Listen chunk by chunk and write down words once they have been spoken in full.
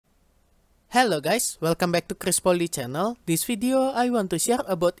Hello guys, welcome back to Chris Poly channel. This video I want to share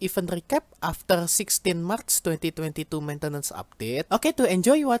about event recap after 16 March 2022 maintenance update. Okay, to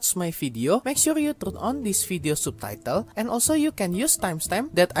enjoy watch my video, make sure you turn on this video subtitle and also you can use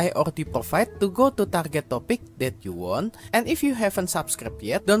timestamp that I already provide to go to target topic that you want. And if you haven't subscribed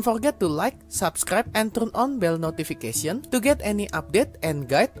yet, don't forget to like, subscribe and turn on bell notification to get any update and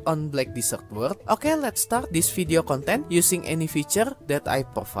guide on Black Desert World. Okay, let's start this video content using any feature that I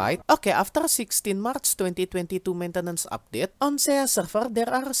provide. Okay, after 16 March 2022 maintenance update, on SEA server there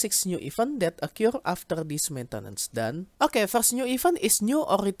are 6 new events that occur after this maintenance done. Okay, first new event is new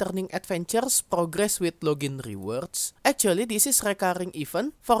or returning adventures progress with login rewards. Actually, this is recurring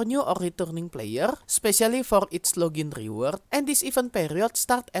event for new or returning player, especially for its login reward. And this event period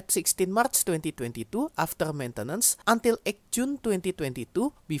start at 16 March 2022 after maintenance until 8 June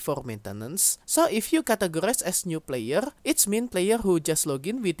 2022 before maintenance. So if you categorize as new player, it's mean player who just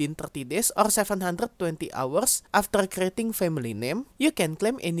login within 30 days or 720 hours after creating family name. You can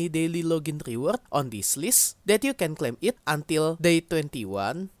claim any daily login reward on this list that you can claim it until day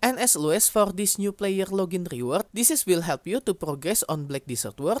 21. And as always for this new player login reward, this will help you to progress on Black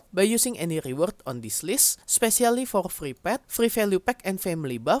Desert World by using any reward on this list, especially for free pet, free value pack and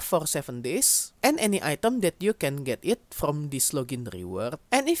family buff for 7 days, and any item that you can get it from this login reward.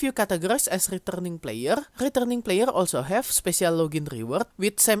 And if you categorize as returning player also have special login reward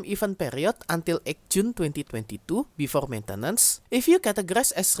with same event period until 8 June 2022 before maintenance. If you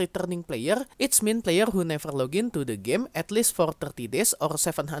categorize as returning player, it's mean player who never login to the game at least for 30 days or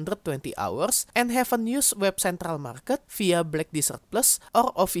 720 hours and haven't used Web Central Market via Black Desert Plus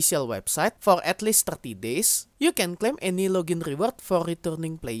or official website for at least 30 days. You can claim any login reward for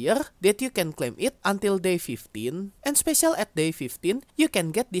returning player that you can claim it until day 15. And special at day 15, you can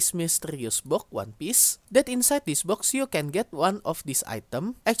get this mysterious box one piece. That inside this box you can get one of this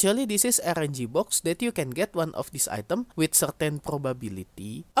item. Actually, this is RNG box that you can get one of this item with certain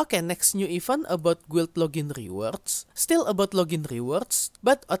probability. Okay, next new event about guild login rewards. Still about login rewards,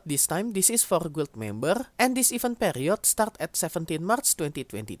 but at this time this is for guild member. And this event period start at 17 March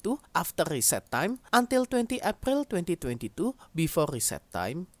 2022 after reset time until 20 April 2022 before reset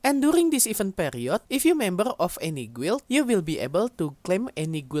time. And during this event period, if you member of any guild, you will be able to claim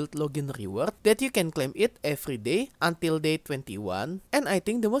any guild login reward that you can claim it every day until day 21. And I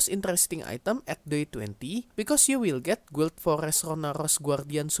think the most interesting item at day 20 because you will get Guild Forest Ronaros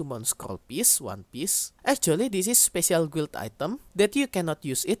Guardian Summon Scroll piece, one piece. Actually, this is special guild item that you cannot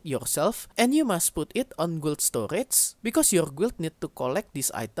use it yourself and you must put it on guild storage because your guild need to collect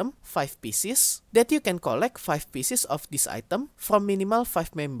this item 5 pieces that you can collect 5 pieces of this item from minimal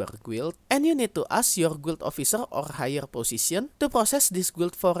 5 member guild, and you need to ask your guild officer or higher position to process this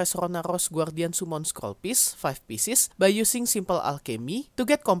Guild Forest Ronaros Guardian Summon Scroll piece 5 pieces by using simple alchemy to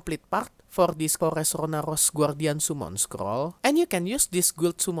get complete part for this Forest Ronaros Guardian Summon Scroll. And you can use this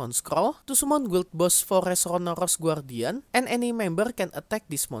Guild Summon Scroll to summon Guild Boss Forest Ronaros Guardian, and any member can attack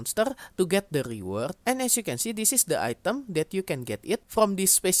this monster to get the reward. And as you can see, this is the item that you can get it from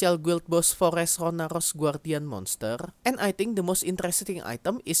this special Guild Boss Forest Ronaros Guardian monster. And I think the most interesting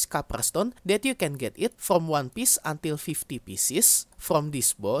item is Caprestone that you can get it from 1 piece until 50 pieces from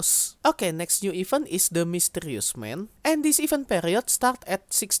this boss. Okay, next new event is the Mysterious Man. And this event period start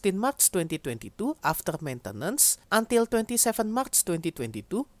at 16 March 2022 after maintenance until 27 March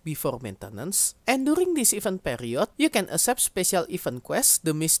 2022 before maintenance. And during this event period, you can accept special event quest,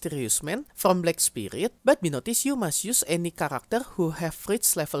 the Mysterious Man, from Black Spirit. But be noticed you must use any character who have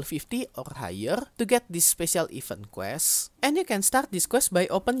reached level 50 or higher to get this special event quest. And you can start this quest by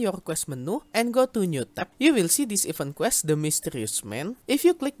open your quest menu and go to new tab. You will see this event quest, the Mysterious Man. If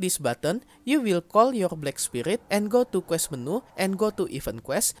you click this button, you will call your Black Spirit and go to quest menu and go to event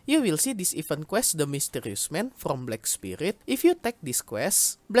quest. You will see this event quest, the Mysterious Man from Black Spirit. If you take this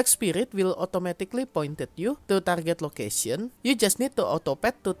quest, Black Spirit will automatically point at you to target location. You just need to auto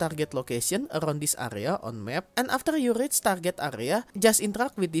pet to target location around this area on map. And after you reach target area, just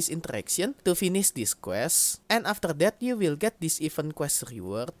interact with this interaction to finish this quest. And after that, you will get this event quest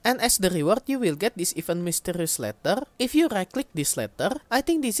reward. And as the reward, you will get this event mysterious letter. If you right click this letter, I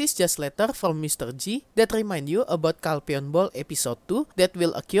think this is just letter from Mr. G that remind you about Calpion Ball episode 2 that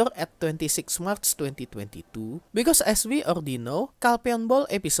will occur at 26 March 2022. Because as we already know, Calpion Ball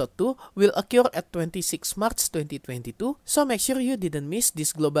episode 2 will occur at 26 March 2022. So make sure you didn't miss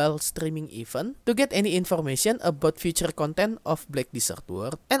this global streaming event to get any information about future content of Black Desert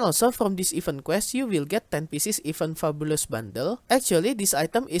World. And also from this event quest, you will get 10 pieces event Fabulous Firdaus bundle. Actually, this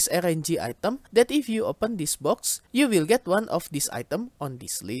item is RNG item that if you open this box, you will get one of this item on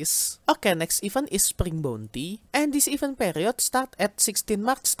this list. Okay, next event is Spring Bounty, and this event period start at 16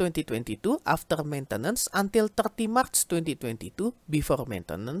 March 2022 after maintenance until 30 March 2022 before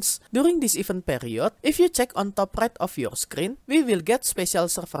maintenance. During this event period, if you check on top right of your screen, we will get special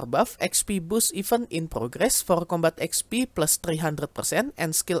server buff XP boost event in progress for combat XP plus 300%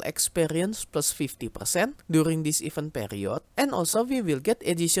 and skill experience plus 50% during this event period, and also we will get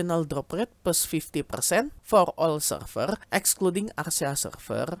additional drop rate plus 50% for all server excluding Asia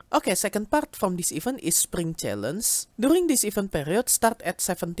server. Okay, second part from this event is Spring Challenge. During this event period start at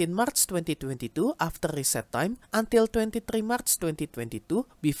 17 March 2022 after reset time until 23 March 2022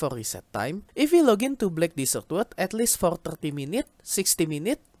 before reset time. If we log into Black Desert World at least for 30 minutes, 60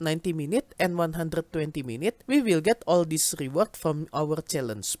 minutes, 90 minutes, and 120 minutes, we will get all this reward from our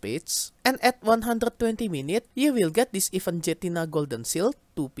challenge page. And at 120 minutes, you will get this event Jetina Golden Shield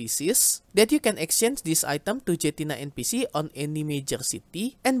 2 pieces that you can exchange this item to Jetina NPC on any major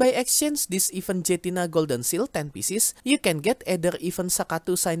city. And by exchange this event Jetina Golden Shield 10 pieces, you can get either event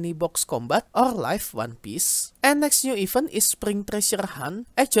Sakatu Shiny Box Combat or Life 1 piece. And next new event is Spring Treasure Hunt.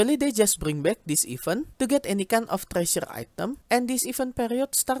 Actually, they just bring back this event to get any kind of treasure item. And this event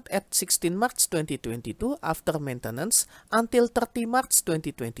period start at 16 March 2022 after maintenance until 30 March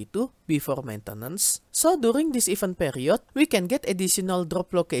 2022 before maintenance. So during this event period, we can get additional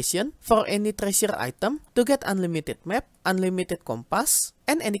drop location for any treasure item to get unlimited map, unlimited compass,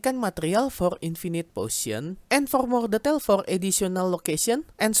 and any kind material for infinite potion. And for more detail for additional location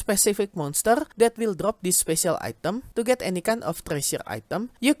and specific monster that will drop this special item to get any kind of treasure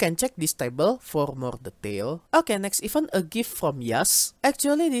item, you can check this table for more detail. Okay, next event, a gift from Yas.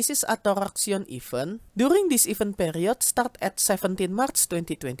 Actually, this is a Toraxion event. During this event period start at 17 March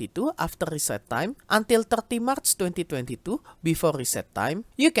 2022 after reset time until 30 March 2022 before reset time.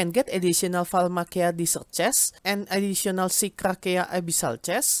 You can get additional Valmakea Desert Chest and additional Zacrue Abyssal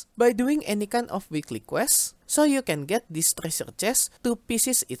Chest by doing any kind of weekly quest. So you can get this treasure chest 2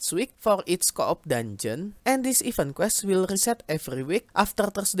 pieces each week for each co-op dungeon. And this event quest will reset every week after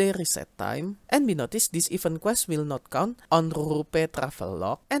Thursday reset time. And be noticed this event quest will not count on Rurupe travel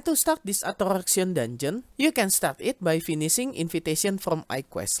log. And to start this Toraxion dungeon, you can start it by finishing invitation from I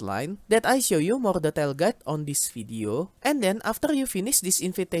quest line that I show you more detailed guide on this video. And then after you finish this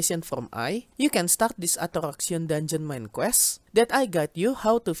invitation from I, you can start this Toraxion dungeon main quest that I guide you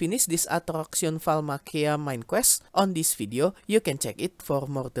how to finish this Toraxion Valmakea main quest on this video. You can check it for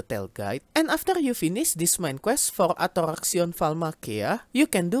more detailed guide. And after you finish this main quest for Toraxion Valmakea, you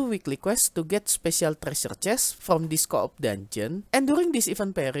can do weekly quest to get special treasure chest from this co-op dungeon. And during this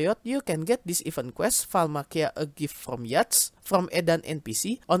event period, you can get this event quest Valmakea a gift from Yats from Edan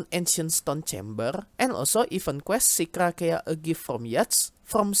NPC on Ancient Stone Chamber, and also event quest Zacrue a gift from Yats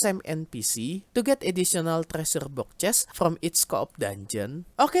from same NPC to get additional treasure box chest from each co-op dungeon.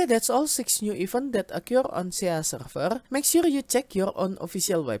 Okay, that's all 6 new events that occur on SEA server. Make sure you check your own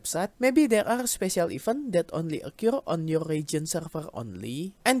official website. Maybe there are special events that only occur on your region server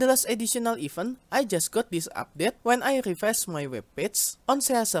only. And the last additional event, I just got this update when I refresh my webpage. On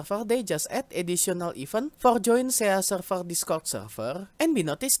SEA server, they just add additional event for join SEA server Discord server. And be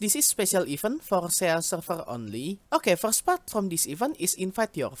noticed, this is special event for SEA server only. Okay, first part from this event is invite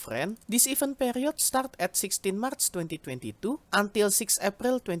your friend. This event period start at 16 March 2022 until 6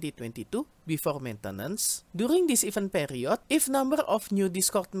 April 2022 before maintenance. During this event period, if number of new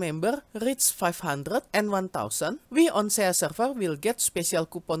Discord member reach 500 and 1000, we on SEA server will get special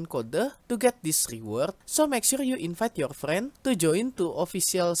coupon code to get this reward. So make sure you invite your friend to join to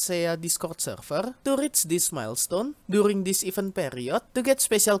official SEA Discord server to reach this milestone during this event period to get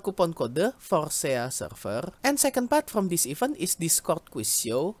special coupon code for SEA server. And second part from this event is Discord quiz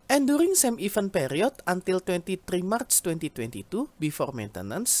show. And during same event period until 23 March 2022 before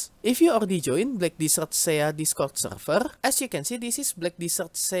maintenance, if you already join Black Desert SEA Discord server, as you can see, this is Black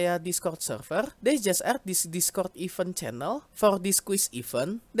Desert SEA Discord server. They just add this Discord event channel for this quiz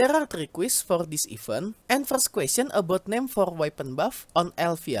event. There are 3 quiz for this event. And first question about name for weapon buff on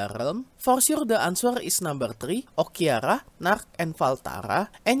Elvia realm. For sure the answer is number 3, Okiara, Nark, and Valtara.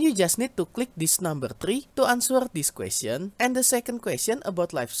 And you just need to click this number 3 to answer this question. And the second question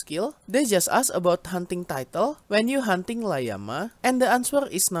about life skill, they just ask about hunting title when you hunting Layama. And the answer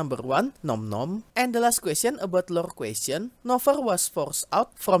is number 1, Nom Nom. And the last question about lore question. Nover was forced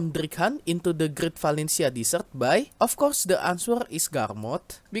out from Drikhan into the Great Valencia Desert by, of course the answer is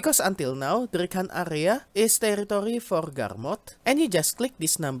Garmot, because until now Drikhan area is territory for Garmot. And you just click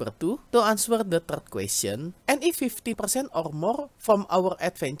this number 2 to answer the third question. And if 50% or more from our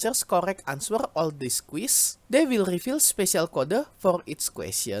adventures correct answer all this quiz, they will reveal special code for each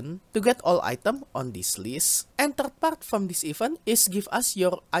question to get all item on this list. And third part from this event is give us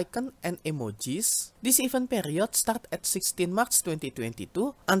your icon and emojis. This event period start at 16 March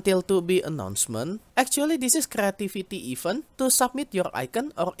 2022 until to be announcement. Actually, this is creativity event to submit your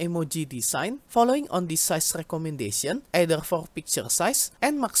icon or emoji design following on this size recommendation, either for picture size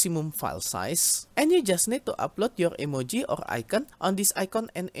and maximum file size. And you just need to upload your emoji or icon on this icon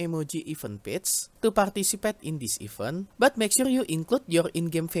and emoji event page to participate in this event. But make sure you include your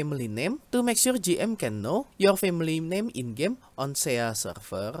in-game family name to make sure GM can know your family name in-game on SEA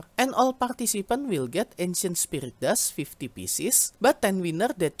server. And all participants will get Ancient Spirit Dust 50 pieces, but 10 winner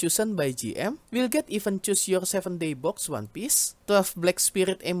that chosen by GM will get even choose your 7-day box 1 piece, 12 Black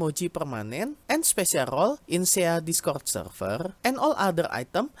Spirit emoji permanent, and special role in SEA Discord server. And all other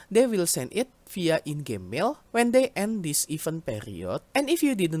item, they will send it via in-game mail when they end this event period. And if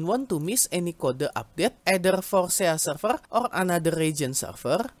you didn't want to miss any code update either for SEA server or another region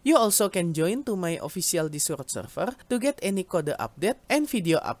server, you also can join to my official Discord server to get any code update and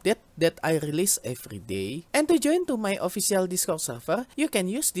video update that I release every day. And to join to my official Discord server, you can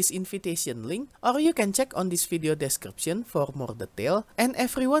use this invitation link or you can check on this video description for more detail. And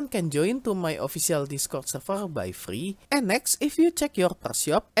everyone can join to my official Discord server by free. And next, if you check your per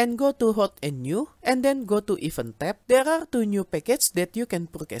shop and go to hot and new and then go to event tab, there are 2 new packages that you can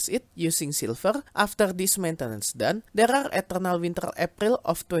purchase it using silver after this maintenance done. There are Eternal Winter April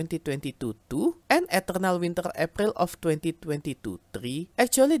of 2022 2 and Eternal Winter April of 2022 3.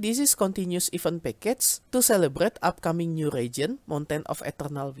 Actually, this is continuous event package to celebrate upcoming new region, Mountain of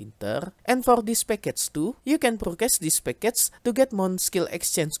Eternal Winter. And for this package too, you can purchase this package to get Mount Skill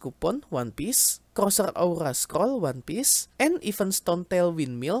Exchange coupon 1 piece, Crosser Aura Scroll 1 piece, and even Stone Tail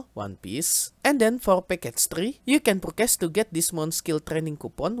Windmill 1 piece. And then for package 3, you can purchase to get this Mount Skill Training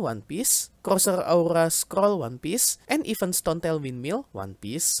coupon 1 piece, Crosser Aura Scroll 1 piece, and even Stone Tail Windmill 1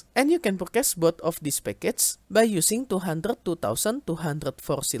 piece. And you can purchase both of these packages by using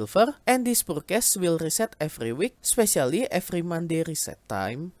 202,204 silver, and this purchase will reset every week, especially every Monday reset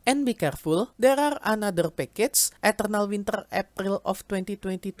time. And be careful, there are another package, Eternal Winter April of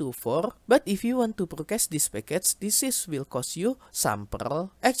 2022 4, but if you want to purchase this package, this will cost you some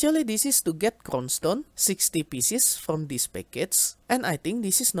pearl. Actually, this is to get Crown Stone 60 pieces from this package, and I think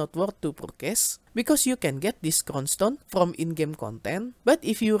this is not worth to purchase because you can get this Crown Stone from in-game content. But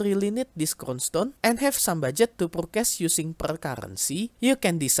if you really need this Crown Stone and have some budget to purchase using per currency, you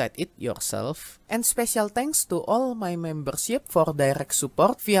can decide it yourself. And special thanks to all my membership for direct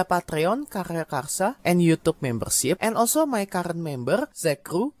support via Patreon, Karya Karsa, and YouTube membership, and also my current member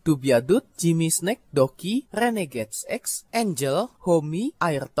Zacrue, DubyaDude, JimmySnakes, Doki, RenegadesX, Angel, Humeri,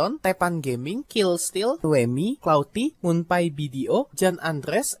 Aeyrton, Tepan Gaming, KiLLSTEAL, Wammy, Clouty, MoonpieBDO, Jan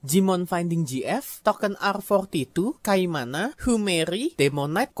Andres, Jimon Finding GF, Token R42, KAIMANA, Humeri,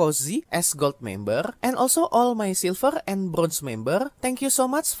 Demonyte, Choz as gold member, and also all my silver and bronze member. Thank you so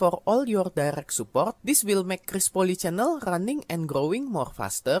much for all your direct support. This will make KiLLSTEAL channel running and growing more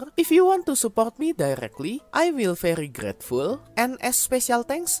faster. If you want to support me directly, I will very grateful. And as special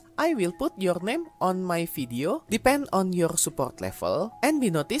thanks, I will put your name on my video, depend on your support level. And be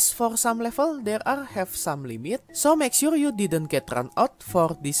noticed, for some level there are have some limit, so make sure you didn't get run out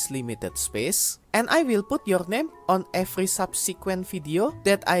for this limited space. And I will put your name on every subsequent video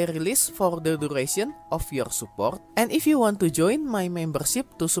that I release for the duration of your support. And if you want to join my membership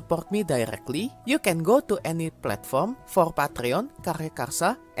to support me directly, you can go to any platform for Patreon, Karya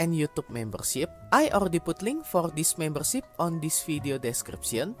Karsa, and YouTube membership. I already put link for this membership on this video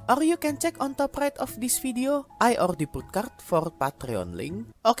description, or you can check on top right of this video. I already put card for Patreon link.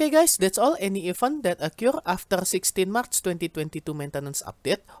 Okay guys, that's all any event that occur after 16 March 2022 maintenance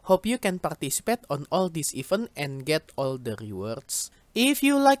update. Hope you can participate on all this event and get all the rewards. If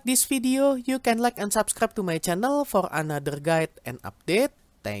you like this video, you can like and subscribe to my channel for another guide and update.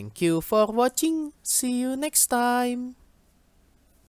 Thank you for watching. See you next time.